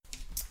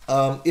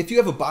If you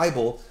have a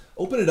Bible,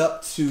 open it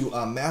up to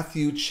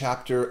Matthew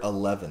chapter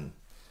 11.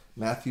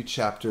 Matthew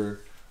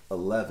chapter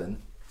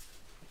 11.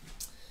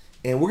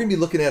 And we're going to be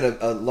looking at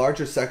a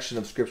larger section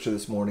of Scripture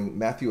this morning,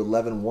 Matthew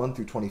 11, 1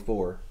 through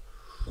 24.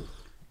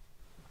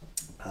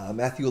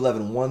 Matthew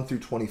 11, 1 through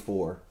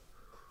 24.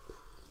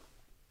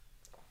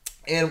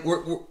 And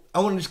I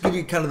want to just give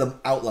you kind of the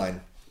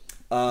outline.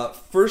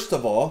 First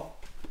of all,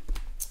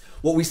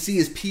 what we see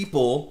is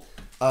people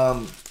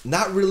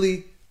not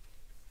really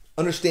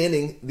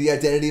understanding the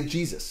identity of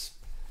Jesus.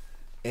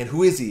 And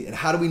who is he? And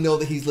how do we know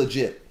that he's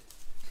legit?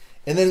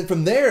 And then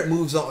from there it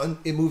moves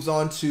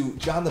on to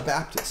John the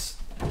Baptist.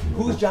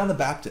 Who is John the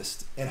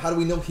Baptist? And how do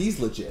we know he's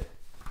legit?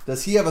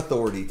 Does he have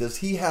authority? Does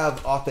he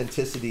have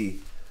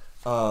authenticity?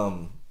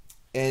 And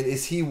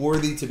is he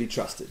worthy to be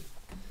trusted?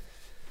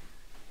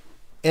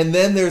 And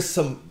then there's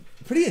some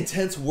pretty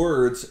intense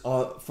words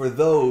for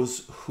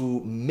those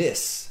who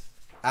miss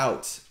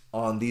out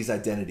on these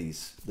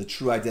identities. The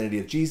true identity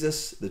of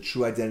Jesus, the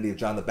true identity of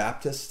John the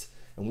Baptist,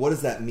 and what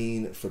does that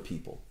mean for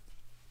people?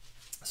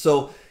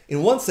 So,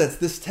 in one sense,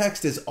 this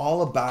text is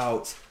all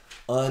about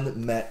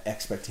unmet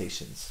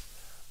expectations.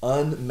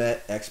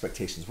 Unmet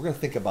expectations. We're going to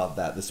think about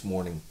that this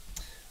morning.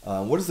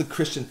 What does the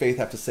Christian faith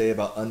have to say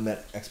about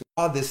unmet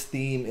expectations? This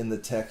theme in the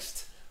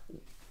text,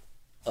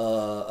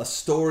 a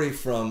story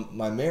from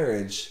my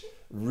marriage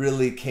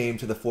really came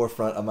to the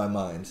forefront of my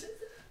mind.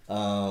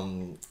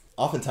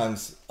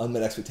 Oftentimes,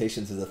 unmet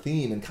expectations is a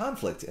theme and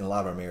conflict in a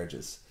lot of our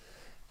marriages.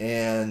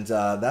 And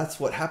that's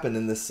what happened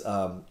in this.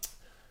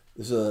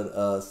 There's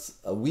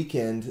a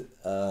weekend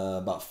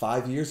about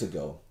 5 years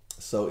ago.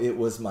 So it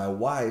was my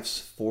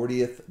wife's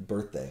 40th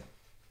birthday.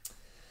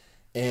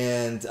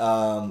 And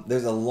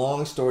there's a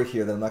long story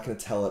here that I'm not going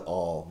to tell it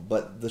all.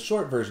 But the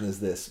short version is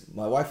this.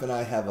 My wife and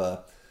I have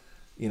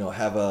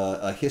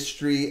a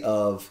history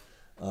of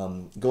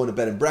going to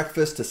bed and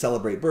breakfast to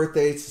celebrate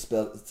birthdays,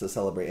 to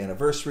celebrate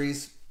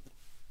anniversaries.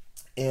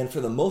 And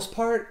for the most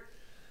part,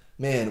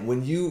 man,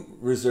 when you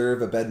reserve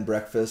a bed and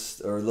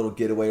breakfast or a little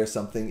getaway or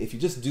something, if you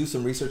just do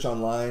some research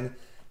online,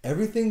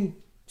 everything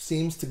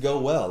seems to go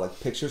well.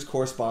 Like pictures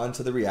correspond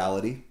to the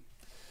reality.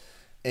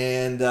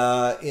 And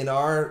in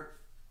our,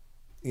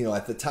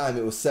 at the time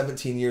it was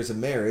 17 years of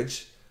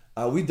marriage,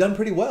 we've done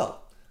pretty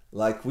well.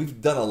 Like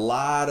we've done a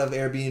lot of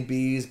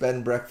Airbnbs, bed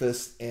and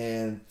breakfast,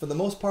 and for the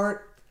most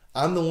part,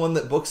 I'm the one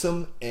that books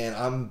them and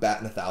I'm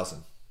batting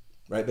 1,000.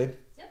 Right, babe?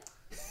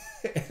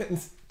 Yep.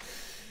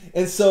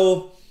 And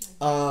so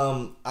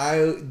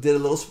I did a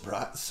little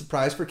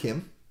surprise for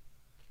Kim.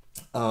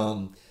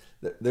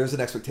 There's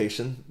an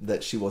expectation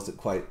that she wasn't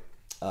quite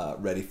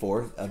ready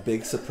for. A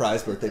big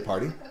surprise birthday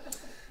party.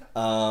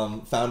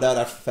 Found out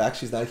after the fact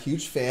she's not a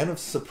huge fan of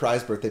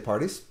surprise birthday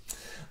parties.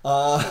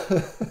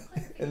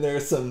 And there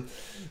are some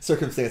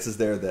circumstances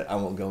there that I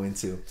won't go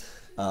into.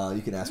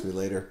 You can ask me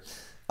later.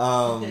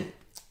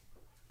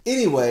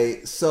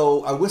 Anyway,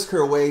 so I whisk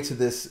her away to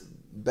this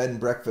bed and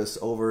breakfast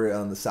over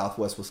on the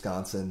southwest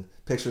Wisconsin.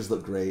 Pictures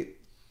look great.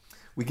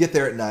 We get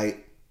there at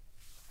night,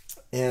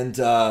 and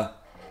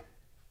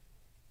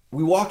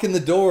we walk in the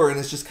door, and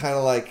it's just kind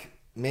of like,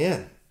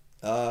 man,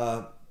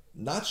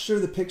 not sure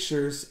the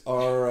pictures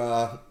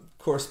are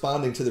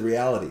corresponding to the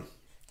reality.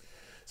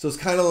 So it's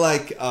kind of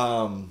like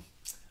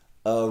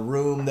a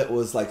room that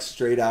was like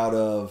straight out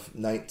of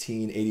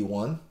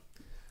 1981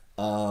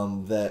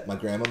 that my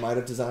grandma might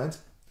have designed.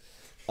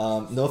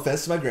 No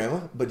offense to my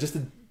grandma, but just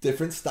a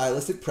different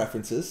stylistic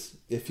preferences,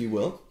 if you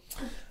will.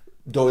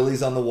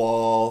 Doilies on the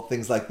wall,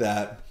 things like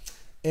that.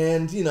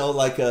 And,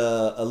 like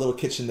a little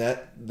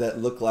kitchenette that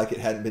looked like it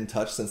hadn't been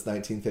touched since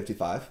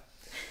 1955.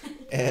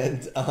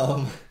 And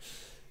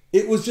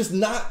it was just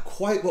not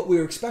quite what we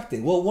were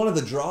expecting. Well, one of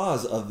the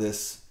draws of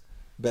this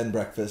bed and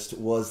breakfast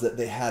was that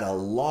they had a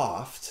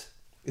loft.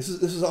 This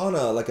was on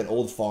an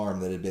old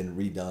farm that had been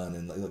redone,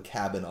 and like a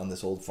cabin on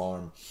this old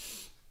farm.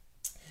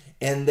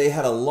 And they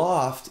had a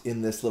loft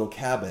in this little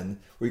cabin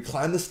where you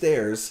climb the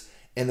stairs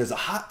and there's a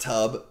hot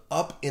tub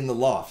up in the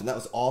loft. And that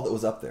was all that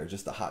was up there,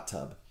 just a hot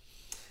tub.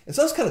 And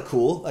so that was kind of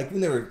cool. Like we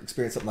never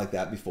experienced something like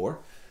that before.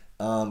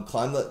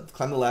 Climb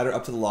the ladder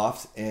up to the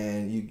loft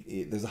and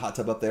there's a hot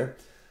tub up there.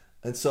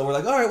 And so we're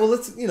like, all right, well,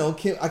 let's,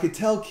 Kim, I could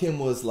tell Kim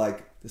was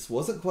like, this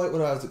wasn't quite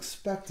what I was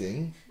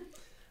expecting,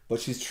 but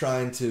she's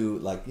trying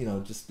to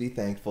just be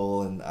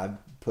thankful. And I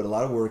put a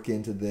lot of work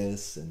into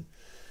this, and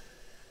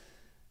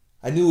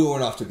I knew we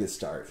weren't off to a good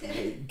start.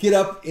 Get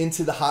up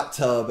into the hot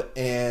tub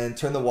and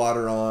turn the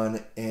water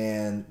on,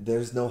 and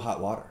there's no hot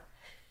water.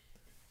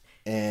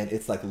 And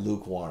it's like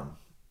lukewarm.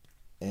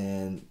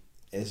 And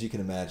as you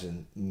can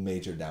imagine,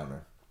 major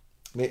downer.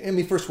 I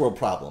mean, first world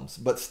problems,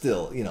 but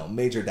still,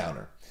 major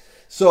downer.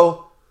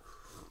 So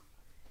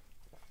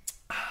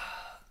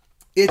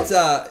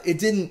it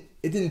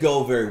didn't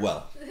go very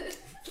well.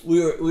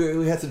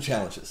 We had some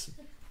challenges,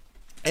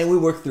 and we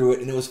worked through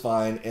it, and it was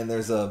fine. And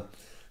there's a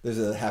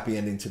happy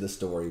ending to the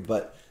story.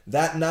 But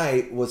that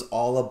night was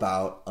all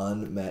about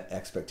unmet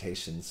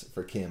expectations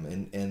for Kim,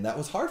 and that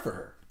was hard for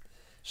her.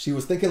 She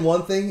was thinking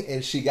one thing,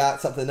 and she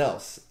got something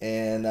else.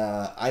 And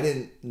I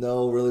didn't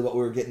know really what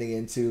we were getting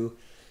into.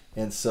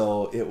 And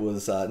so it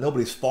was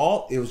nobody's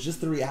fault. It was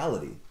just the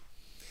reality.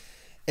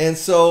 And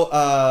so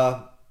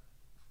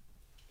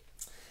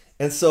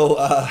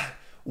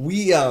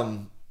we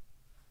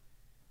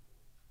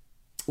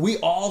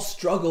all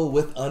struggle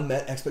with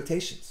unmet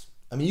expectations.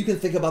 I mean, you can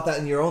think about that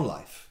in your own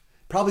life.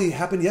 Probably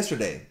happened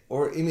yesterday,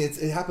 or I mean,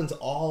 it happens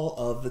all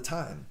of the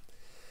time.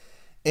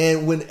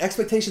 And when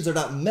expectations are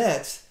not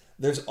met,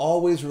 there's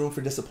always room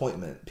for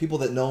disappointment. People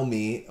that know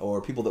me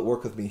or people that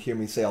work with me hear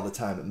me say all the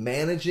time,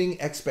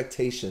 managing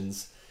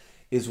expectations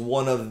is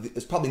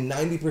probably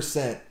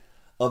 90%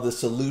 of the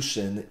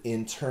solution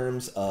in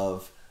terms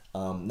of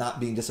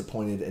not being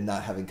disappointed and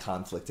not having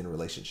conflict in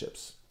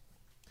relationships.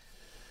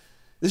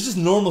 This is just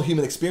normal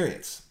human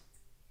experience.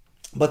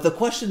 But the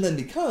question then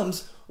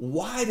becomes,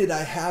 why did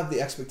I have the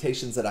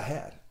expectations that I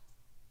had?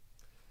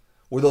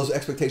 Were those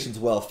expectations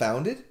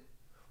well-founded?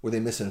 Were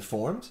they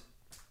misinformed?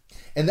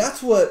 And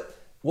that's what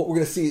we're going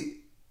to see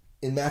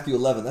in Matthew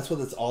 11. That's what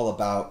it's all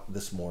about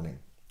this morning.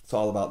 It's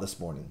all about this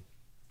morning.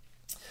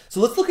 So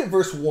let's look at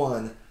verse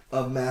 1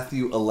 of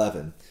Matthew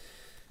 11.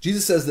 Matthew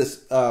says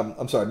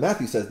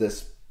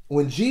this.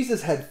 When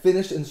Jesus had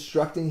finished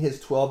instructing his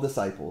 12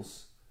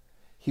 disciples,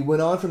 he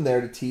went on from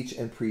there to teach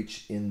and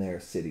preach in their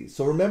cities.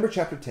 So remember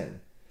chapter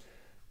 10.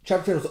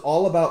 Chapter 10 was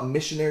all about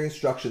missionary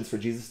instructions for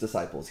Jesus'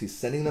 disciples. He's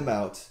sending them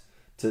out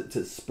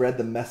to spread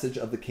the message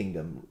of the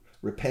kingdom.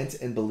 Repent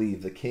and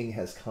believe, the king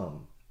has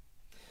come.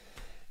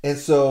 And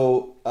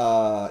so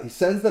he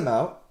sends them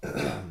out,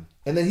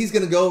 and then he's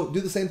going to go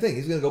do the same thing.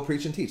 He's going to go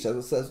preach and teach.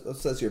 That's what it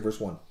says here,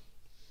 verse 1.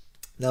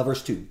 Now,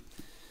 verse 2.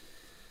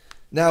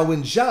 Now,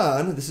 when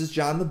John, this is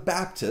John the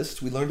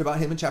Baptist, we learned about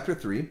him in chapter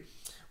 3.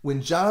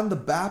 When John the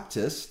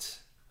Baptist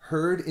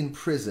heard in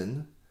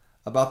prison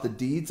about the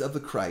deeds of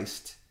the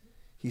Christ,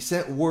 he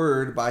sent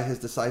word by his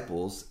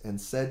disciples and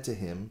said to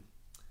him,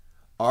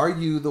 "Are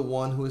you the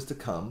one who is to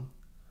come,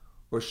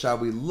 or shall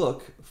we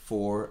look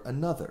for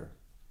another?"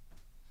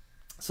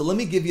 So let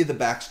me give you the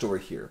backstory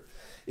here.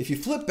 If you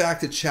flip back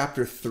to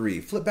chapter 3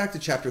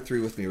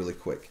 with me really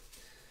quick.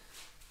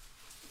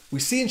 We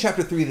see in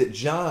chapter 3 that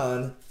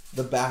John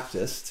the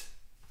Baptist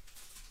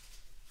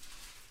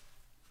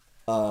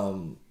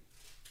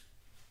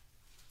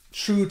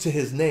true to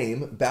his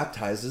name,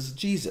 baptizes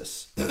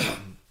Jesus.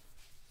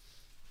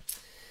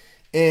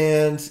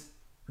 And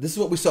this is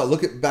what we saw.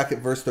 Back at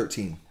verse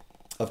 13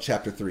 of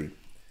chapter 3.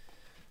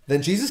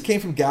 Then Jesus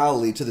came from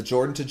Galilee to the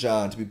Jordan to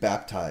John to be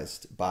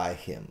baptized by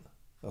him.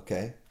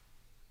 Okay?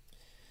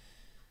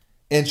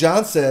 And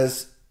John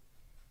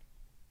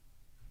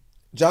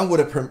would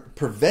have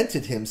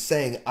prevented him,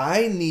 saying,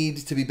 "I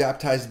need to be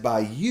baptized by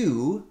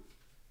you,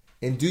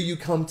 and do you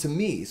come to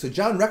me?" So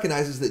John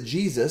recognizes that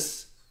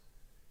Jesus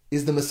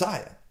is the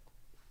Messiah.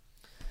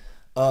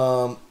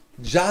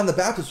 John the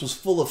Baptist was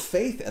full of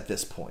faith at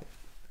this point.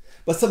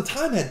 But some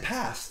time had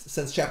passed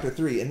since chapter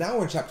 3, and now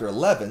we're in chapter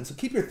 11. So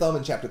keep your thumb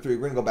in chapter 3.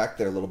 We're going to go back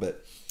there a little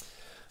bit.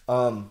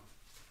 And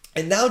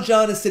now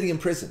John is sitting in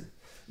prison.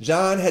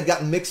 John had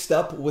gotten mixed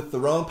up with the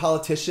wrong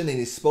politician, and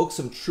he spoke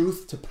some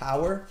truth to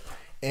power.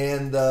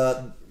 And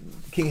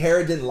King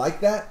Herod didn't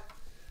like that,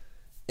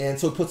 and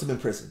so he puts him in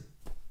prison.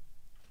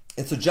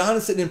 And so John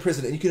is sitting in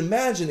prison, and you can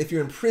imagine if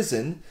you're in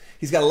prison,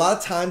 he's got a lot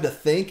of time to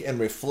think and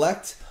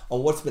reflect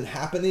on what's been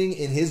happening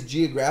in his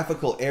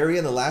geographical area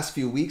in the last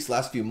few weeks,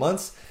 last few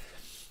months.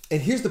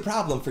 And here's the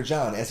problem for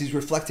John as he's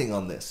reflecting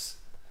on this.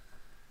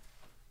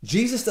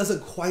 Jesus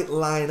doesn't quite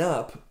line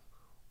up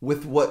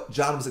with what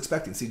John was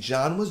expecting. See,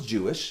 John was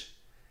Jewish,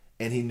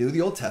 and he knew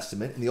the Old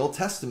Testament. In the Old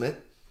Testament,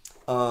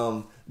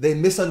 they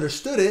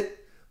misunderstood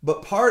it,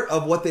 but part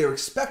of what they were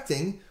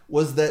expecting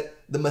was that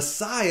the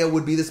Messiah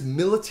would be this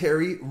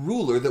military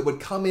ruler that would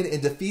come in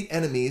and defeat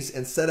enemies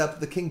and set up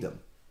the kingdom.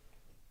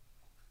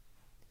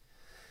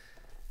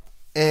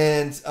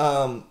 And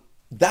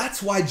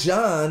that's why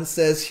John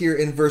says here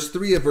in verse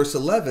 3 of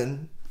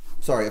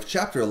of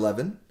chapter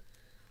 11,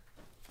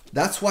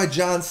 that's why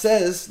John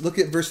says, look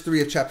at verse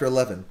 3 of chapter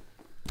 11.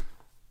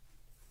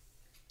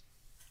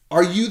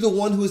 "Are you the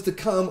one who is to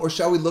come, or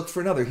shall we look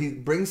for another?" He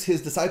brings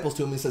his disciples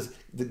to him and he says,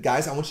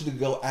 "Guys, I want you to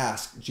go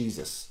ask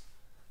Jesus.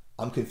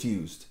 I'm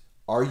confused.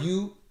 Are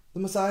you the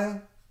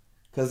Messiah?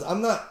 Because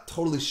I'm not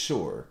totally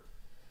sure."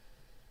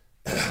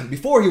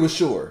 Before he was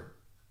sure.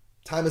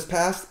 Time has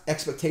passed.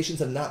 Expectations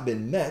have not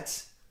been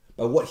met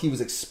by what he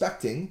was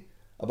expecting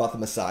about the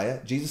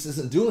Messiah. Jesus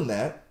isn't doing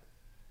that.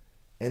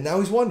 And now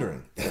he's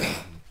wondering.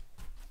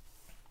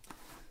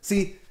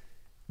 See,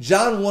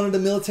 John wanted a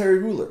military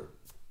ruler.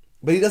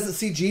 But he doesn't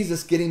see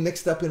Jesus getting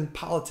mixed up in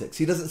politics.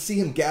 He doesn't see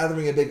him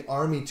gathering a big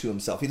army to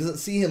himself. He doesn't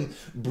see him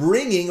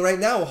bringing right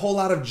now a whole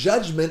lot of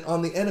judgment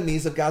on the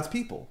enemies of God's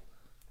people.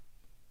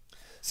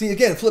 See,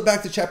 again, flip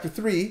back to chapter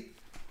 3,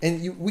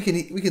 and we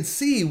can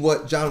see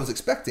what John was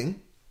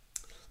expecting.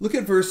 Look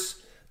at verse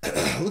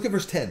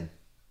 10.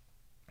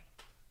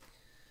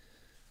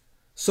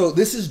 So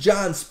this is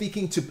John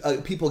speaking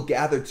to people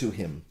gathered to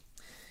him.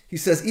 He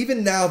says,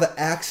 "Even now the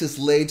axe is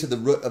laid to the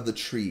root of the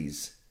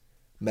trees."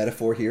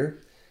 Metaphor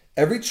here.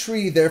 "Every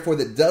tree, therefore,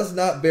 that does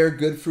not bear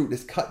good fruit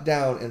is cut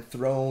down and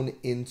thrown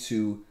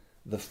into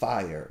the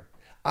fire.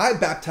 I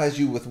baptize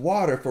you with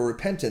water for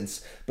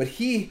repentance, but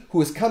he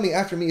who is coming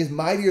after me is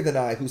mightier than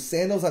I, whose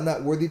sandals I'm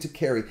not worthy to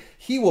carry.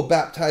 He will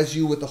baptize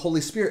you with the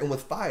Holy Spirit and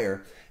with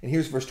fire. And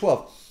here's verse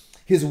 12.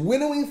 His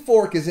winnowing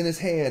fork is in his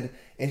hand,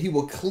 and he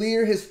will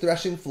clear his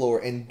threshing floor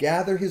and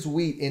gather his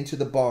wheat into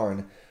the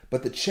barn,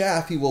 but the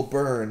chaff he will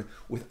burn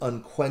with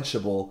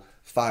unquenchable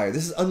fire.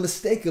 This is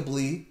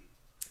unmistakably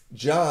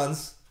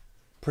John's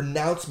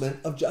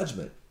pronouncement of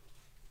judgment.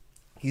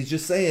 He's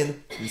just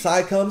saying, when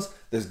Messiah comes,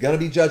 there's going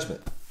to be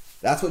judgment.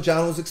 That's what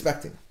John was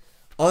expecting.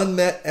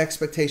 Unmet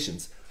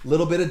expectations. A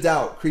little bit of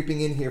doubt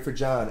creeping in here for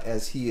John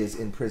as he is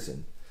in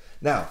prison.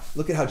 Now,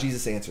 look at how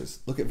Jesus answers.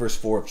 Look at verse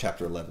 4 of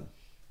chapter 11.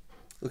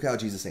 Look how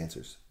Jesus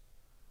answers.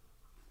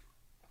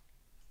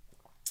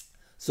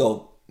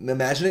 So,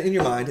 imagine it in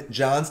your mind.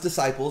 John's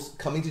disciples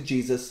coming to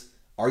Jesus.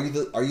 Are you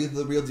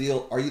the real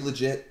deal? Are you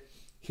legit?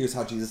 Here's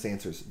how Jesus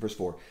answers. Verse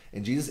 4.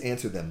 And Jesus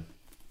answered them,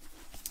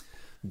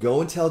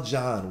 "Go and tell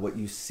John what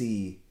you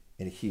see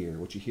and hear,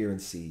 what you hear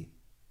and see.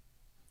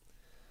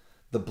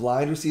 The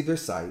blind receive their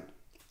sight,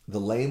 the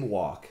lame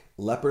walk,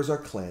 lepers are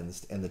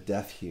cleansed, and the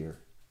deaf hear.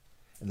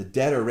 And the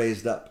dead are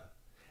raised up,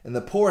 and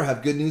the poor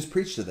have good news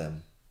preached to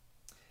them.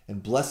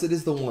 And blessed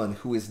is the one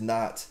who is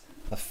not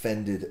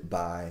offended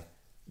by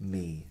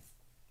me."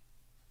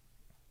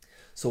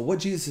 So what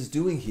Jesus is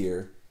doing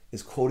here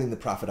is quoting the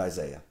prophet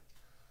Isaiah.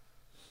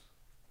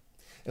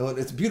 And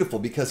it's beautiful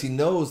because he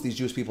knows these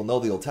Jewish people know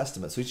the Old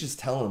Testament, so he's just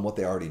telling them what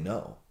they already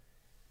know.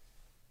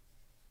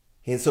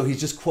 And so he's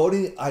just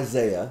quoting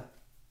Isaiah,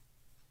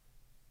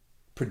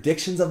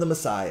 predictions of the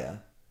Messiah,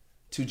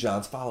 to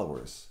John's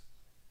followers.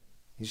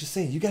 He's just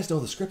saying, you guys know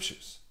the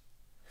scriptures.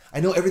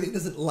 I know everything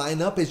doesn't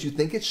line up as you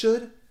think it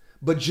should,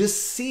 but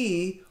just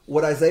see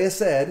what Isaiah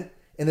said,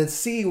 and then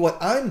see what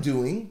I'm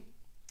doing,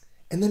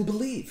 and then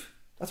believe.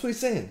 That's what he's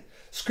saying.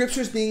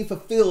 Scripture is being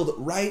fulfilled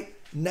right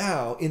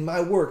now in my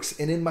works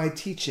and in my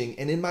teaching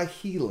and in my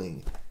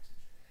healing.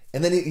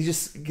 And then he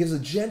just gives a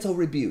gentle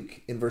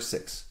rebuke in verse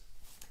 6.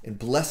 And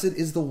blessed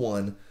is the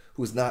one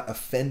who is not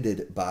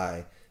offended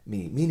by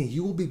me. Meaning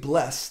you will be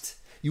blessed.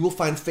 You will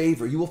find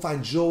favor. You will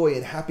find joy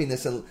and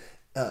happiness and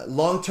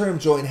long-term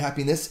joy and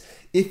happiness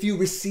if you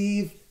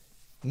receive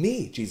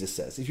me, Jesus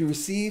says. If you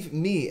receive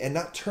me and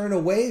not turn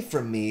away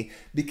from me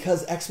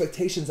because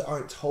expectations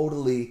aren't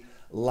totally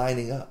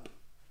lining up.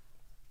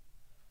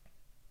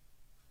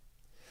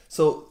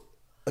 So,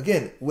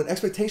 again, when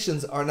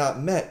expectations are not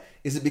met,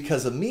 is it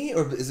because of me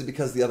or is it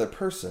because of the other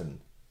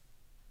person?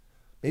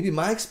 Maybe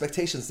my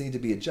expectations need to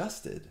be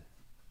adjusted.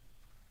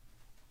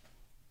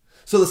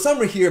 So the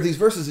summary here of these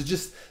verses is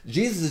just,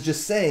 Jesus is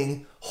just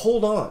saying,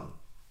 hold on.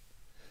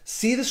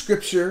 See the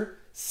scripture,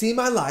 see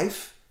my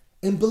life,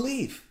 and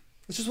believe.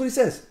 That's just what he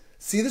says.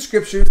 See the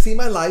scripture, see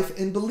my life,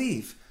 and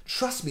believe.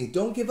 Trust me,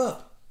 don't give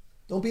up.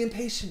 Don't be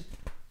impatient.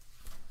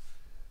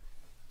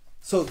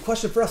 So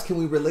question for us, can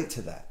we relate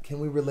to that? Can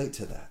we relate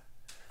to that?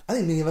 I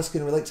think many of us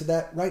can relate to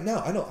that right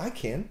now. I know I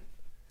can.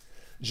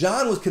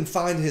 John was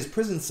confined in his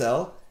prison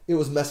cell. It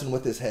was messing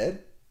with his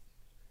head.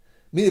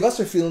 Many of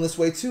us are feeling this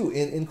way too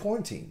in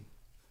quarantine.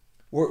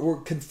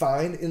 We're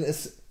confined in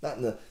this, not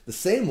in the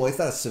same way. It's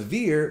not as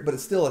severe, but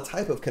it's still a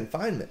type of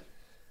confinement.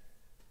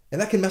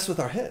 And that can mess with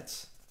our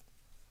heads.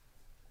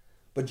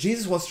 But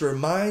Jesus wants to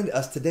remind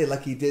us today,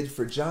 like he did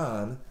for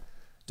John,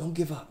 don't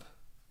give up.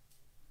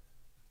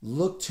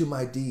 Look to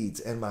my deeds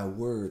and my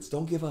words.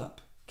 Don't give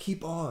up.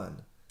 Keep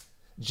on.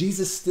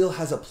 Jesus still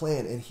has a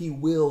plan and he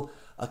will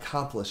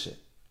accomplish it.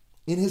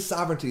 In his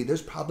sovereignty,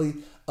 there's probably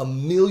a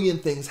million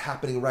things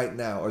happening right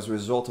now as a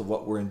result of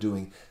what we're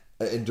enduring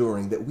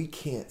that we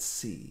can't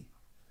see.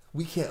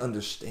 We can't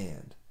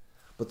understand.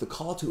 But the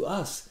call to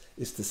us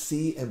is to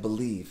see and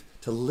believe,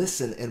 to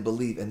listen and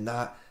believe and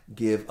not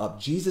give up.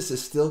 Jesus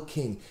is still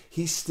king.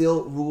 He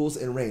still rules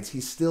and reigns.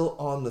 He's still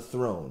on the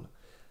throne.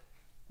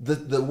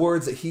 The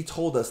words that he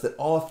told us, that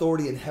all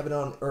authority in heaven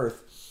and on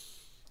earth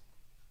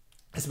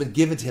has been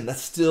given to him,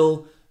 that's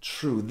still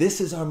true.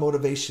 This is our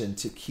motivation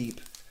to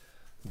keep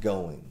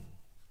going.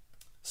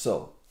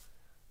 So,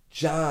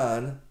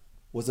 John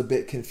was a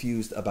bit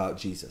confused about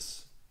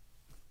Jesus.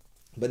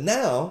 But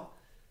now,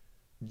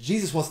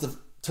 Jesus wants to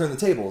turn the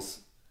tables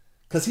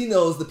because he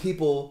knows the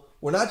people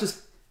were not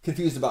just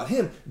confused about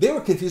him, they were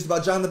confused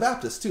about John the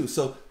Baptist too.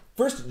 So,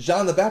 first,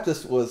 John the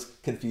Baptist was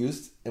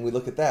confused, and we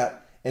look at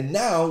that. And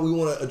now we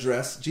want to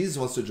address, Jesus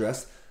wants to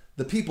address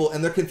the people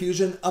and their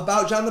confusion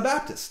about John the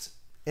Baptist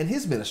and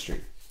his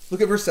ministry.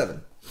 Look at verse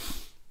 7.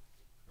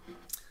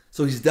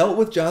 So he's dealt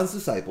with John's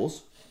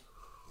disciples.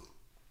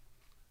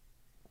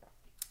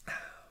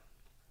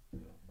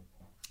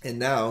 And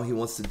now he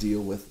wants to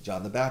deal with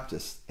John the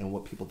Baptist and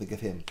what people think of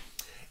him.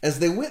 As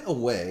they went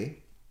away,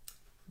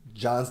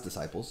 John's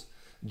disciples,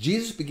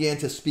 Jesus began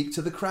to speak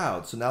to the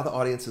crowd. So now the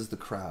audience is the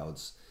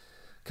crowds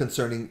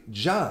concerning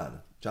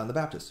John the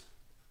Baptist.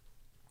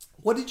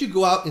 What did you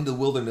go out in the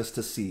wilderness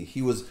to see?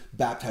 He was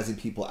baptizing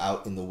people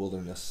out in the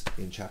wilderness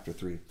in chapter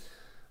 3.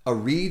 A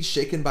reed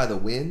shaken by the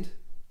wind?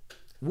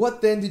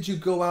 What then did you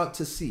go out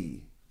to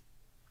see?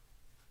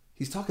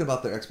 He's talking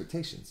about their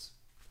expectations.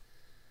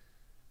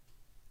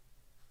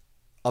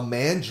 A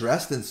man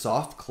dressed in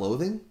soft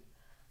clothing?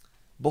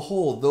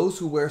 Behold, those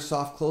who wear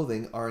soft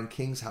clothing are in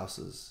kings'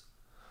 houses.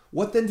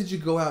 What then did you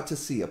go out to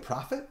see? A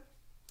prophet?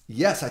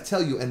 Yes, I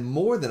tell you, and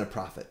more than a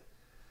prophet.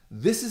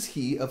 This is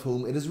he of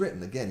whom it is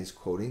written. Again, he's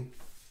quoting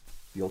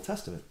the Old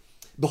Testament.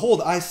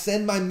 Behold, I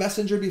send my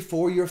messenger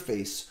before your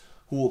face,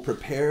 who will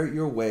prepare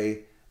your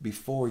way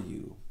before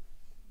you.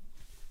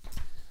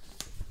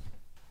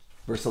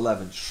 Verse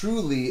 11,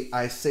 truly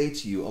I say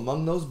to you,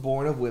 among those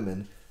born of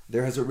women,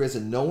 there has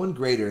arisen no one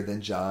greater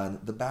than John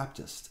the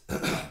Baptist.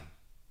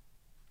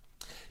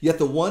 Yet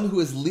the one who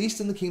is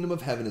least in the kingdom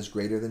of heaven is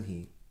greater than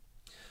he.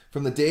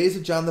 From the days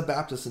of John the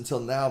Baptist until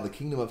now, the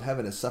kingdom of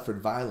heaven has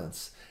suffered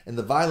violence, and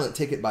the violent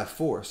take it by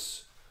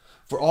force.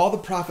 For all the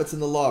prophets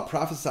in the law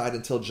prophesied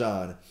until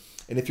John.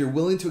 And if you're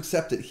willing to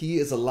accept it, he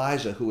is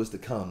Elijah who is to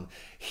come.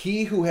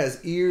 He who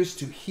has ears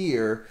to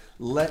hear,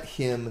 let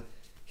him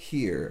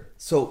hear.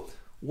 So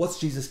what's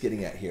Jesus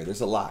getting at here?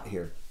 There's a lot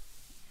here.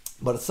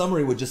 But a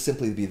summary would just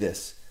simply be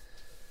this.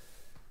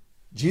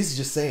 Jesus is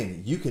just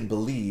saying, you can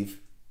believe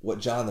what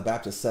John the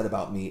Baptist said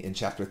about me in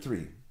chapter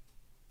 3.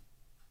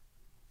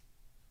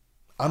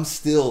 I'm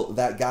still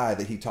that guy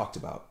that he talked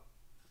about,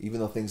 even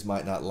though things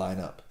might not line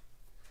up.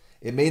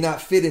 It may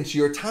not fit into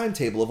your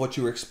timetable of what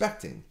you were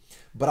expecting,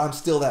 but I'm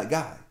still that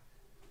guy.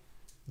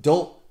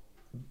 Don't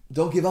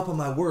give up on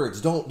my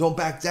words. Don't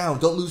back down.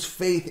 Don't lose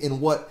faith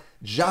in what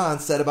John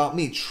said about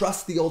me.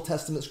 Trust the Old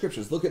Testament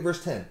scriptures. Look at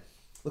verse 10.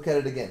 Look at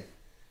it again.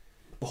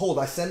 Behold,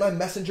 I send my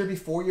messenger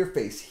before your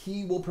face.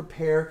 He will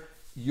prepare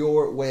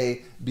your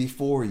way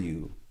before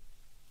you.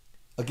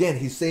 Again,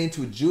 he's saying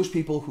to Jewish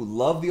people who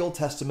love the Old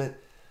Testament,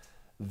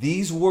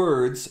 these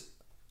words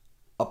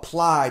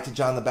apply to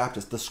John the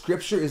Baptist. The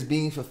scripture is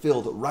being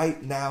fulfilled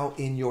right now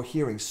in your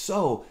hearing.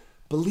 So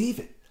believe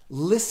it.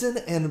 Listen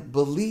and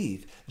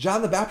believe.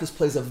 John the Baptist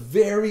plays a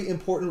very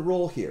important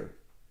role here.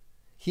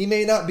 He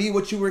may not be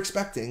what you were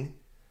expecting,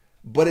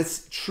 but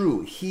it's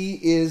true. He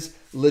is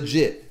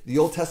legit. The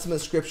Old Testament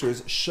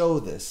scriptures show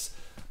this.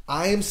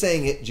 I am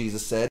saying it,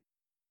 Jesus said.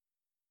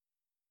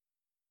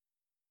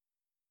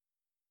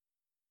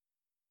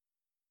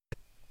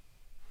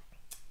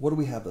 What do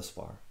we have thus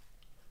far?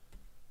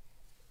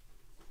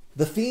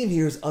 The theme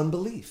here is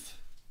unbelief,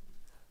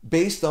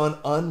 based on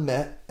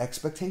unmet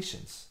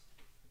expectations.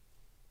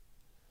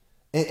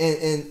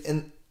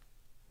 And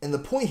the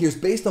point here is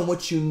based on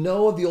what you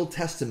know of the Old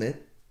Testament.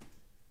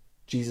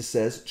 Jesus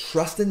says,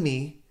 trust in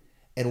me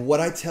and what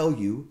I tell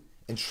you,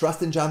 and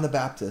trust in John the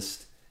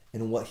Baptist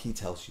and what he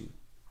tells you.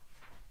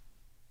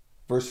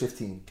 Verse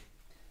 15,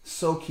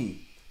 so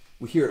key.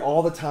 We hear it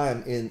all the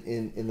time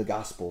in the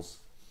Gospels.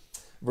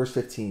 Verse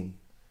 15,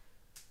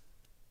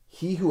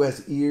 he who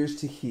has ears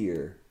to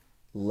hear,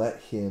 let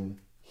him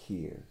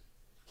hear.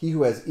 He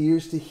who has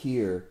ears to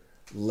hear,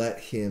 let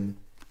him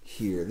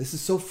hear. This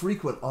is so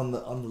frequent on the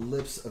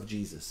lips of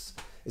Jesus.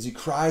 As he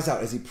cries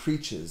out, as he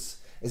preaches,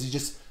 as he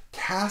just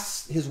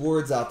casts his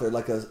words out there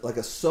like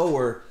a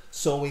sower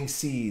sowing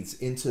seeds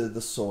into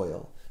the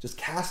soil, just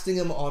casting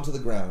them onto the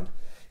ground.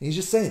 And he's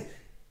just saying,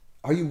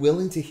 are you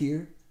willing to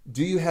hear?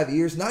 Do you have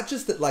ears? Not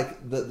just that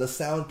like the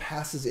sound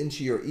passes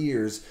into your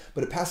ears,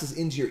 but it passes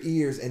into your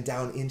ears and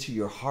down into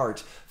your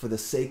heart for the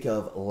sake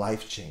of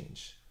life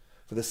change.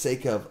 For the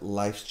sake of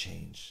life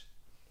change.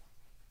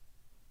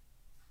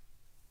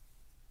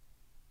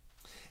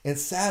 And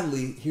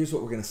sadly, here's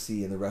what we're going to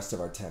see in the rest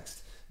of our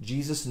text.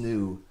 Jesus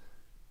knew,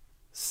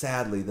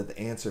 sadly, that the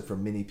answer for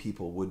many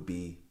people would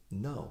be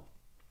no.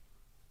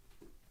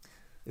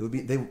 It would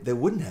be they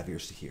wouldn't have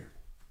ears to hear.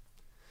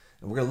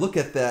 And we're going to look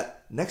at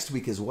that next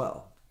week as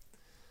well.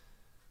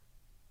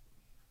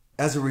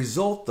 As a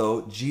result,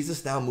 though,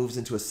 Jesus now moves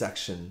into a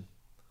section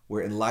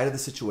where, in light of the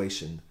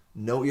situation,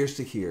 no ears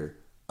to hear,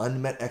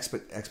 unmet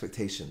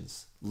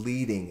expectations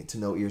leading to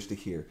no ears to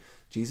hear,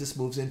 Jesus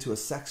moves into a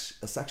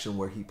section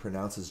where he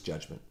pronounces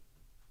judgment.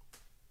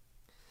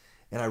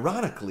 And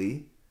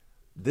ironically,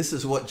 this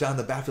is what John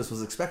the Baptist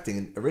was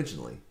expecting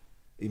originally.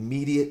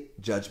 Immediate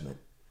judgment,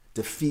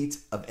 defeat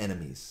of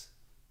enemies.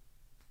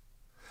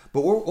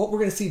 But what we're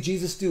going to see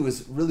Jesus do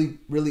is really,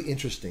 really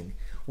interesting.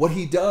 What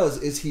he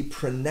does is he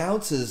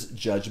pronounces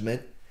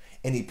judgment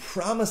and he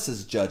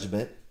promises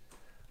judgment,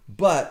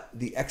 but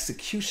the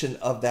execution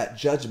of that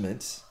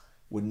judgment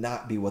would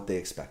not be what they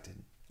expected.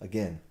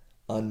 Again,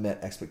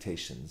 unmet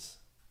expectations.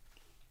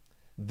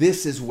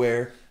 This is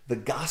where the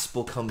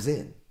gospel comes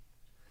in.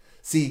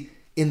 See,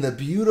 in the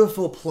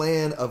beautiful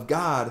plan of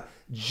God,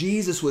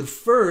 Jesus would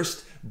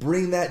first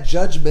bring that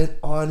judgment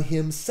on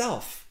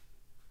himself.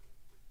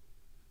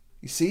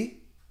 You see?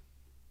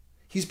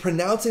 He's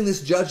pronouncing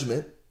this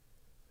judgment,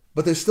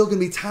 but there's still going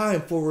to be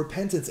time for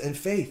repentance and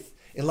faith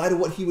in light of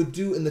what he would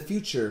do in the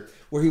future,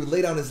 where he would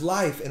lay down his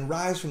life and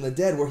rise from the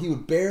dead, where he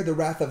would bear the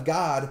wrath of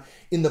God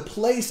in the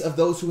place of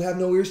those who have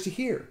no ears to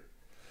hear.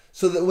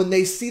 So that when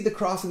they see the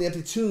cross and the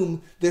empty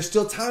tomb, there's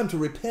still time to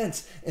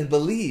repent and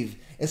believe.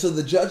 And so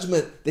the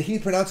judgment that he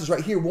pronounces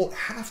right here won't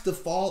have to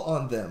fall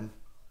on them.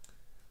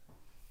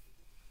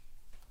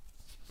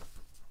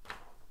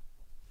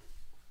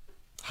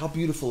 How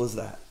beautiful is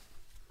that?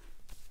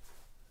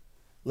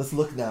 Let's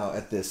look now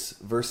at this,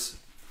 verse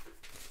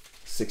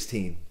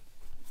 16.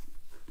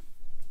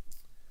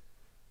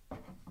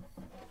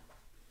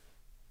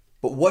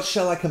 But what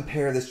shall I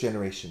compare this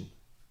generation?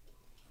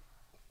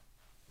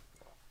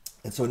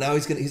 And so now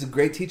he's a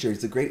great teacher.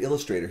 He's a great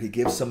illustrator. He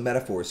gives some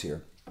metaphors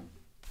here.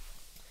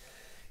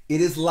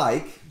 It is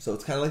like, so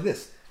it's kind of like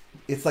this.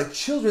 It's like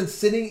children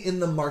sitting in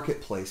the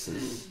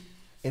marketplaces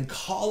and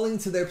calling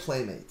to their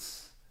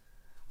playmates.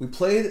 We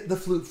played the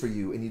flute for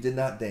you and you did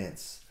not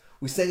dance.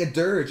 We sang a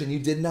dirge and you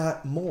did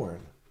not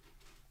mourn.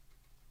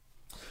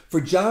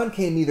 For John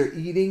came neither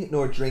eating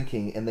nor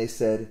drinking, and they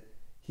said,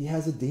 he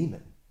has a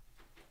demon.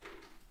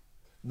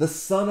 The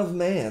Son of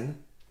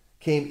Man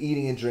came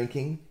eating and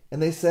drinking,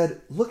 and they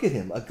said, look at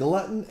him, a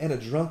glutton and a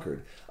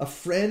drunkard, a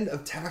friend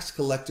of tax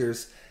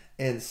collectors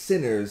and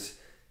sinners,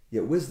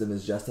 yet wisdom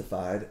is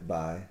justified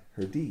by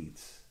her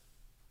deeds.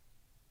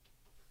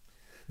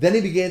 Then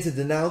he began to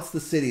denounce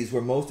the cities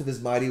where most of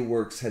his mighty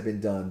works had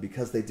been done,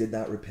 because they did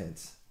not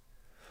repent.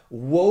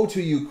 Woe to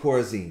you,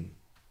 Chorazin!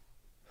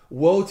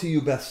 Woe to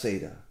you,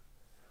 Bethsaida!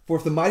 For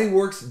if the mighty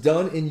works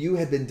done in you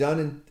had been done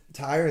in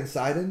Tyre and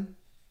Sidon,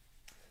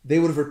 they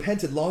would have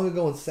repented long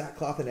ago in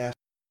sackcloth and ashes.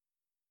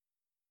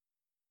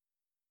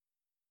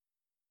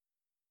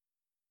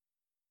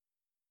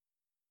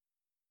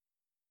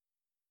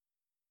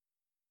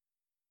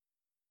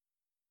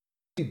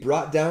 Be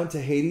brought down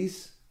to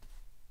Hades.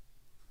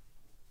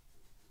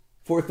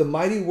 For if the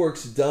mighty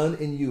works done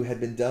in you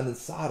had been done in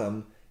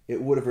Sodom,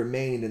 it would have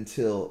remained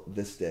until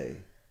this day.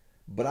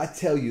 But I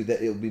tell you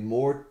that it will be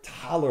more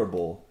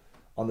tolerable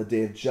on the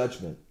day of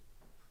judgment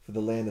for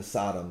the land of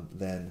Sodom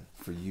than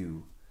for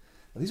you.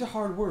 Now, these are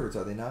hard words,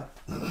 are they not?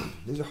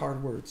 These are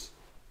hard words.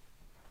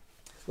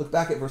 Look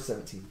back at verse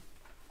 17.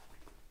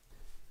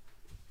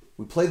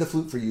 We played the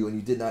flute for you and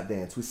you did not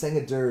dance. We sang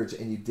a dirge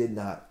and you did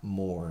not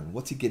mourn.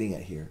 What's he getting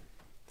at here?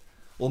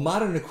 Well,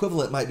 modern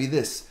equivalent might be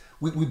this.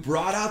 We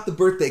brought out the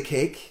birthday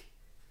cake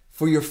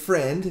for your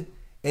friend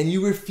and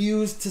you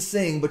refused to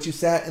sing, but you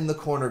sat in the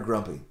corner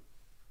grumpy.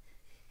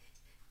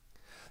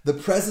 The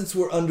presents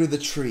were under the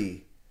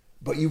tree,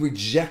 but you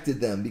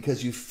rejected them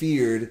because you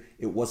feared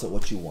it wasn't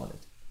what you wanted.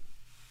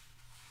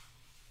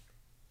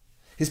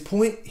 His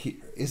point here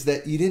is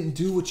that you didn't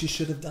do what you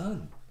should have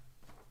done.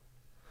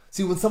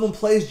 See, when someone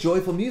plays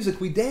joyful music,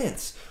 we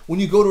dance. When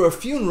you go to a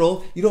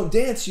funeral, you don't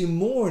dance, you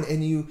mourn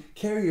and you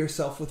carry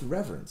yourself with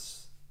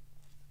reverence.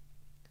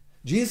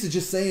 Jesus is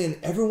just saying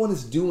everyone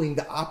is doing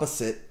the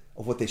opposite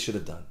of what they should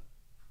have done.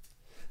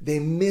 They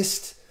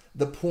missed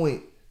the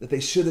point that they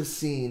should have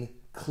seen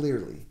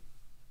clearly.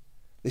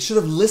 They should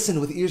have listened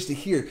with ears to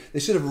hear. They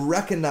should have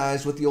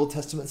recognized what the Old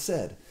Testament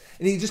said.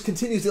 And he just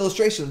continues the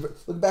illustration.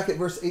 Look back at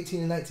verse 18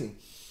 and 19.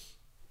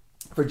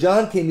 For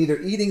John came neither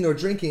eating nor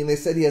drinking, and they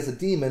said he has a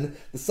demon.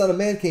 The Son of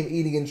Man came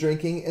eating and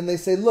drinking, and they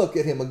say, look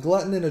at him, a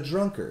glutton and a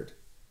drunkard.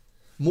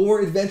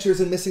 More adventures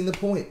and missing the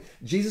point.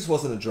 Jesus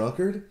wasn't a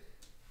drunkard.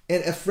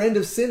 And a friend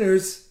of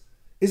sinners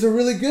is a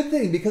really good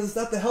thing, because it's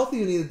not the healthy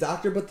who need a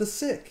doctor, but the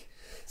sick.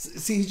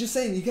 See, he's just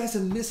saying, you guys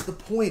have missed the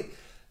point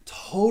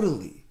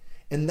totally.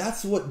 And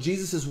that's what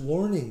Jesus is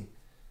warning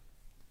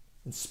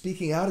and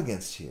speaking out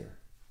against here.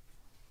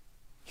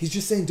 He's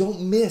just saying,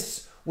 don't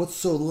miss what's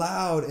so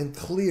loud and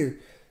clear.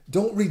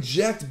 Don't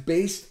reject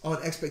based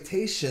on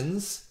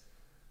expectations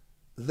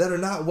that are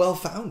not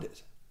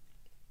well-founded.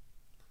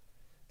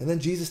 And then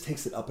Jesus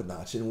takes it up a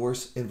notch. In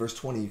verse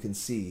 20, you can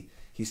see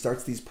he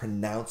starts these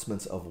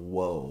pronouncements of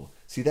woe.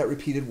 See that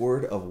repeated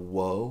word of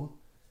woe?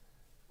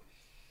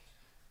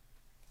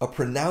 A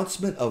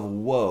pronouncement of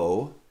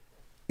woe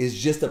is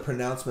just a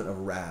pronouncement of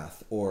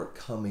wrath or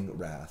coming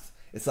wrath.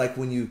 It's like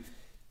when you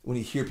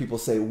hear people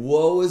say,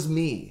 woe is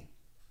me.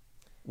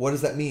 What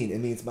does that mean? It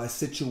means my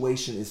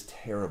situation is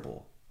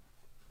terrible.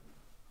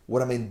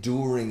 What I'm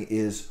enduring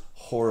is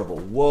horrible.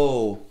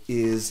 Woe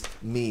is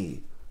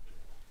me.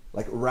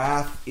 Like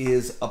wrath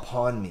is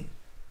upon me.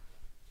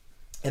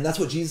 And that's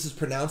what Jesus is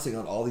pronouncing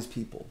on all these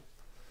people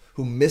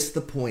who missed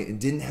the point and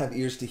didn't have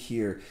ears to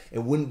hear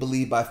and wouldn't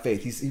believe by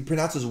faith. He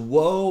pronounces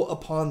woe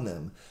upon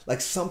them, like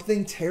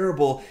something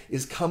terrible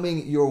is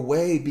coming your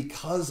way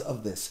because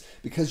of this,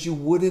 because you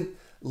wouldn't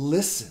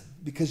listen,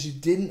 because you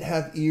didn't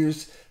have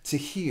ears to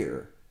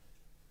hear.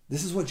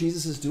 This is what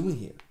Jesus is doing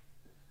here.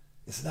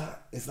 It's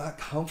not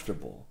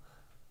comfortable.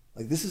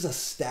 Like, this is a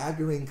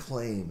staggering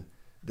claim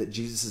that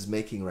Jesus is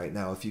making right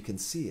now, if you can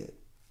see it.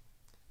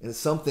 And it's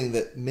something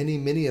that many,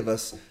 many of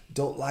us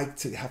don't like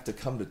to have to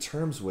come to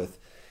terms with.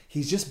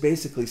 He's just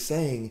basically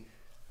saying,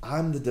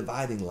 I'm the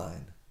dividing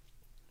line.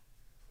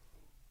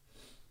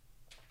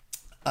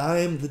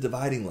 I'm the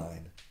dividing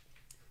line.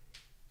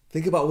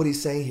 Think about what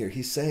he's saying here.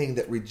 He's saying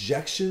that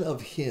rejection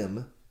of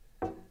him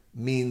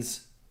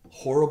means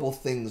horrible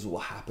things will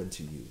happen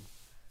to you.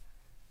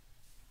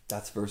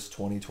 That's verse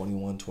 20,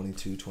 21,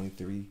 22,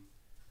 23.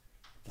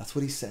 That's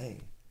what he's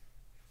saying.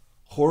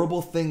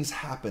 Horrible things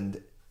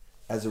happened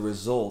as a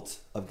result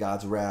of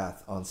God's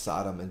wrath on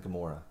Sodom and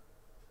Gomorrah.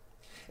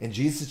 And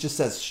Jesus just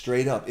says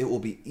straight up, it will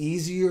be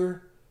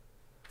easier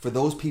for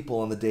those people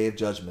on the day of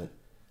judgment.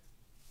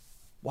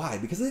 Why?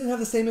 Because they didn't have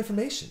the same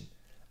information.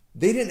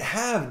 They didn't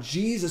have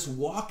Jesus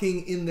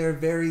walking in their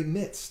very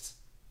midst.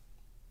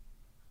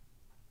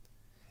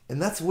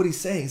 And that's what he's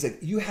saying. He's like,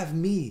 you have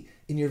me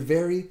in your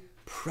very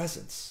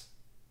presence.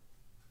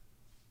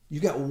 You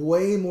got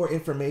way more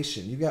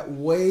information. You got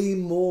way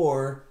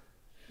more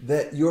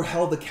that you're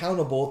held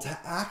accountable to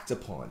act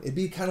upon. It'd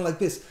be kind of like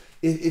this.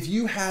 If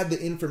you had the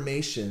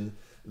information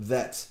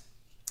that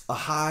a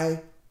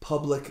high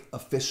public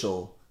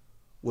official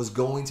was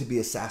going to be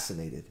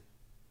assassinated,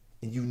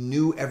 and you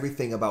knew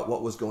everything about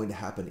what was going to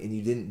happen, and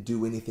you didn't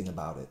do anything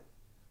about it,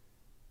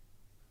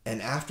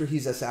 and after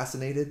he's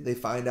assassinated, they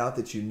find out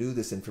that you knew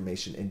this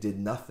information and did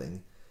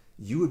nothing,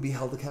 you would be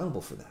held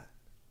accountable for that.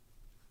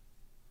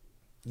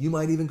 You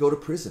might even go to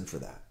prison for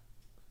that.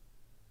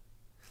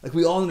 Like,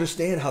 we all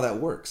understand how that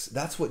works.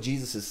 That's what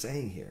Jesus is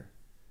saying here.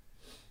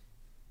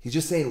 He's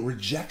just saying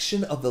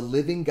rejection of the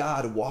living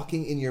God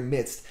walking in your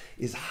midst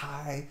is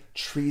high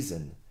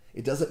treason.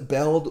 It doesn't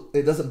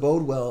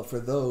bode well for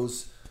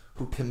those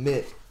who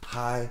commit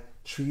high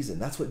treason.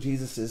 That's what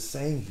Jesus is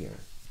saying here.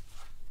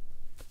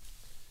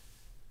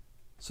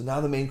 So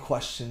now the main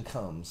question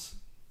comes.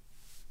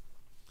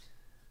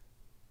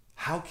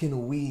 How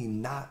can we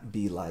not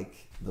be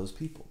like those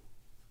people?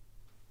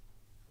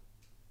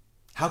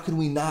 How can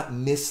we not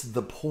miss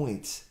the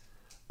point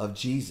of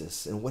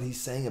Jesus and what he's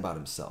saying about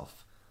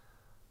himself?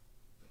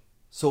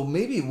 So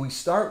maybe we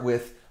start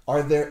with,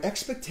 are there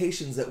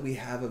expectations that we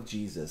have of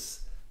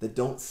Jesus that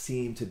don't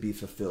seem to be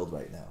fulfilled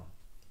right now?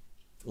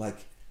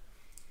 Like,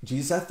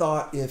 Jesus, I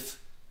thought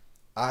if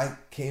I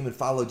came and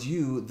followed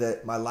you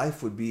that my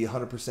life would be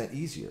 100%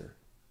 easier.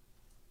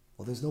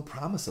 Well, there's no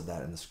promise of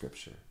that in the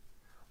scripture.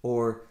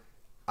 Or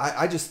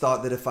I just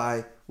thought that if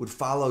I would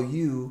follow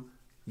you,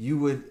 you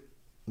would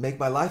make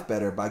my life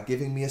better by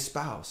giving me a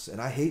spouse, and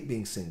I hate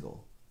being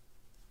single.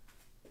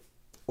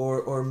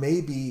 Or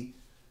maybe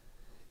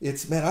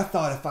it's, man, I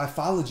thought if I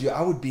followed you,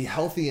 I would be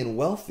healthy and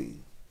wealthy.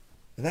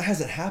 And that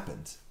hasn't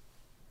happened.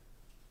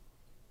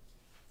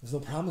 There's no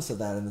promise of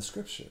that in the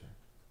scripture.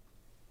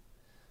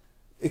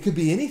 It could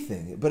be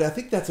anything, but I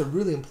think that's a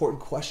really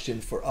important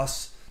question for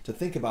us to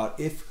think about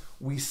if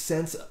we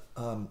sense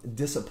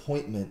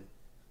disappointment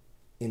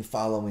in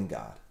following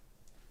God.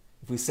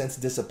 If we sense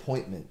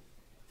disappointment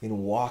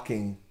in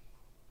walking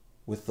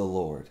with the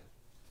Lord.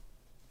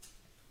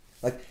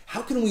 Like,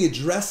 how can we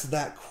address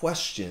that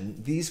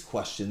question, these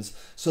questions,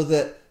 so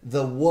that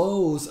the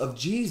woes of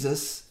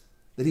Jesus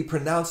that he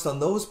pronounced on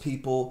those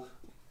people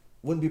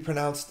wouldn't be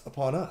pronounced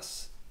upon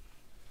us?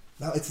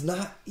 Now, it's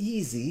not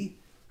easy,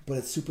 but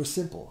it's super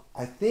simple.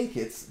 I think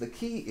the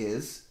key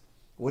is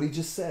what he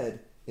just said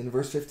in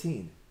verse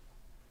 15.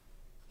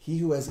 He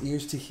who has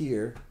ears to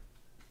hear,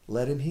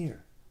 let him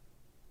hear.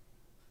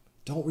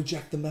 Don't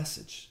reject the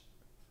message.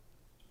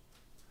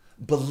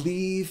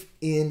 Believe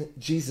in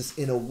Jesus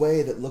in a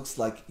way that looks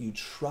like you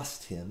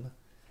trust him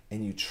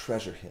and you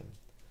treasure him.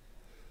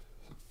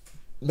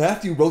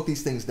 Matthew wrote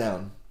these things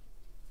down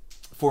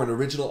for an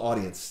original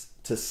audience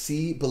to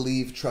see,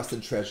 believe, trust,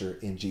 and treasure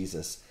in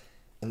Jesus.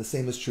 And the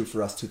same is true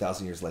for us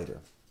 2,000 years later.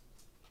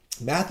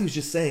 Matthew's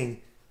just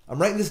saying, I'm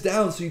writing this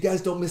down so you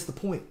guys don't miss the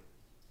point.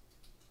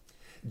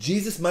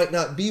 Jesus might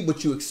not be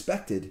what you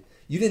expected.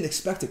 You didn't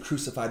expect a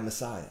crucified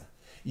Messiah.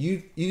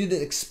 You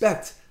didn't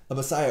expect a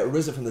Messiah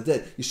arisen from the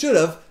dead. You should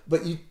have,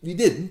 but you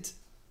didn't.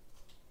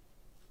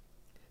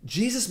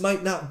 Jesus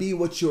might not be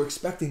what you're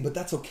expecting, but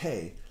that's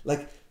okay.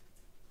 Like,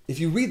 if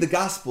you read the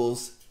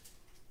Gospels,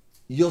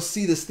 you'll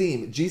see this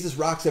theme. Jesus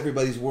rocks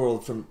everybody's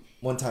world from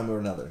one time or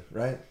another,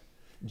 right?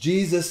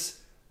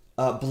 Jesus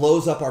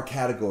blows up our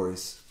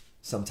categories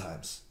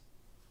sometimes.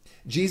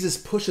 Jesus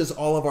pushes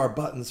all of our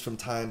buttons from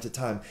time to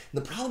time.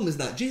 And the problem is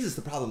not Jesus,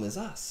 the problem is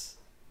us.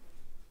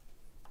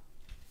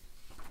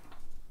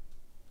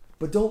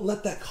 But don't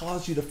let that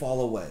cause you to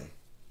fall away.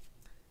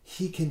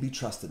 He can be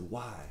trusted.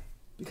 Why?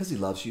 Because he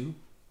loves you.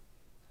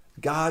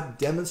 God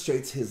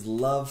demonstrates his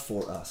love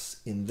for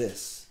us in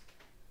this,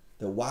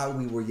 that while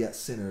we were yet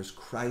sinners,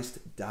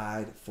 Christ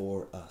died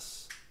for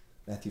us.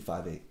 Matthew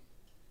 5:8.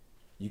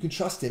 You can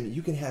trust him.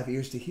 You can have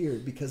ears to hear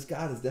because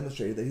God has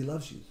demonstrated that he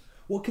loves you.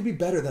 What could be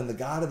better than the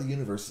God of the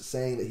universe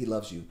saying that he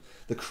loves you?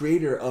 The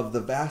creator of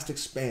the vast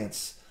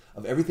expanse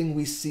of everything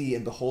we see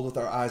and behold with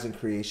our eyes in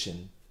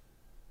creation,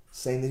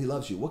 saying that he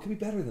loves you. What could be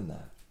better than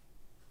that?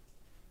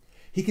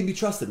 He can be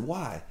trusted.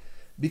 Why?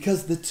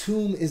 Because the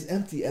tomb is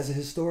empty as a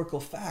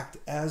historical fact,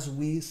 as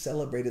we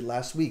celebrated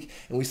last week,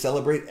 and we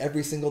celebrate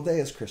every single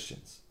day as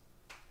Christians.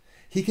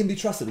 He can be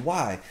trusted.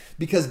 Why?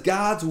 Because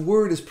God's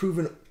word is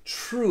proven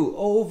true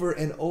over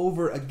and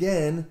over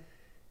again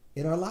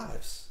in our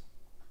lives.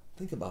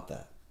 Think about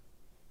that.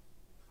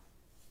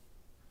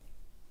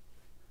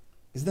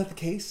 Isn't that the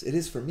case? It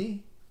is for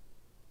me.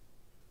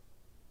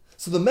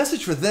 So the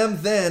message for them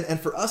then and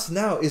for us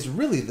now is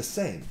really the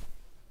same.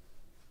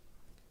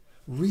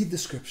 Read the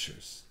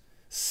scriptures.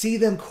 See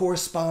them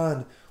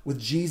correspond with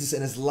Jesus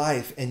and his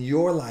life and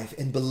your life,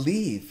 and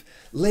believe.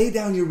 Lay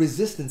down your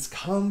resistance.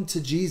 Come to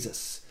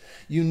Jesus.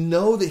 You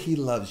know that he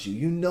loves you.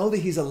 You know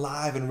that he's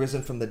alive and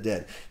risen from the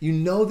dead. You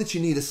know that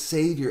you need a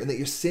Savior and that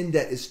your sin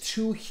debt is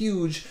too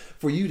huge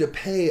for you to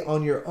pay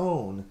on your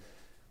own.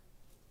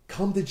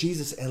 Come to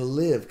Jesus and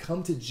live.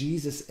 Come to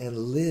Jesus and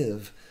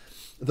live.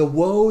 The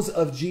woes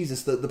of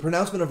Jesus, the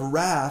pronouncement of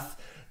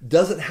wrath,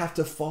 doesn't have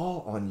to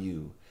fall on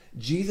you.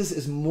 Jesus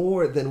is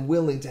more than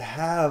willing to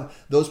have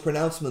those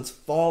pronouncements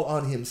fall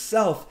on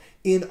himself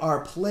in our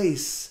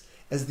place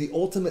as the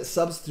ultimate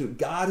substitute.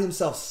 God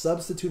himself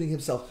substituting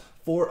himself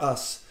for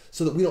us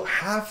so that we don't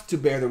have to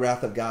bear the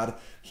wrath of God.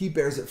 He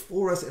bears it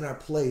for us in our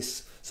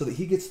place so that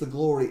he gets the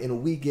glory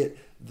and we get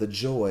the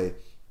joy.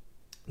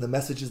 The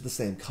message is the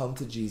same. Come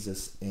to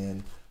Jesus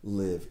and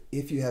live.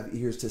 If you have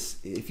ears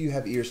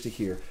to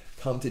hear,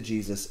 come to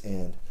Jesus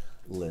and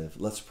live.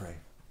 Let's pray.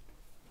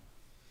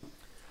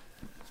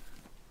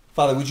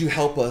 Father, would you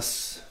help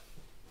us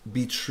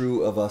be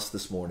true of us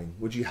this morning?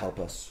 Would you help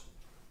us?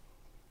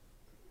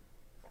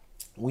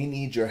 We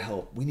need your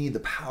help. We need the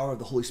power of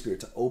the Holy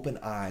Spirit to open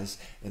eyes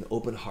and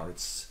open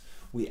hearts.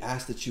 We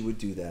ask that you would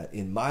do that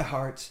in my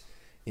heart,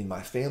 in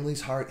my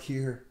family's heart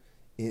here,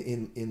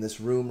 in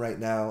this room right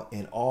now,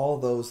 and all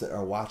those that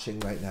are watching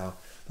right now.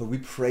 But we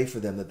pray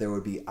for them that there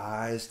would be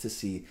eyes to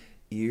see,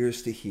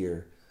 ears to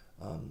hear.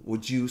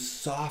 Would you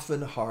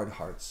soften hard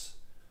hearts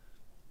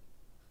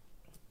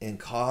and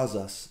cause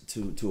us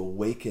to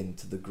awaken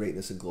to the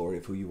greatness and glory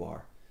of who you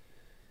are.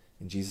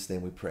 In Jesus'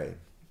 name we pray.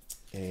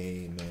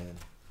 Amen.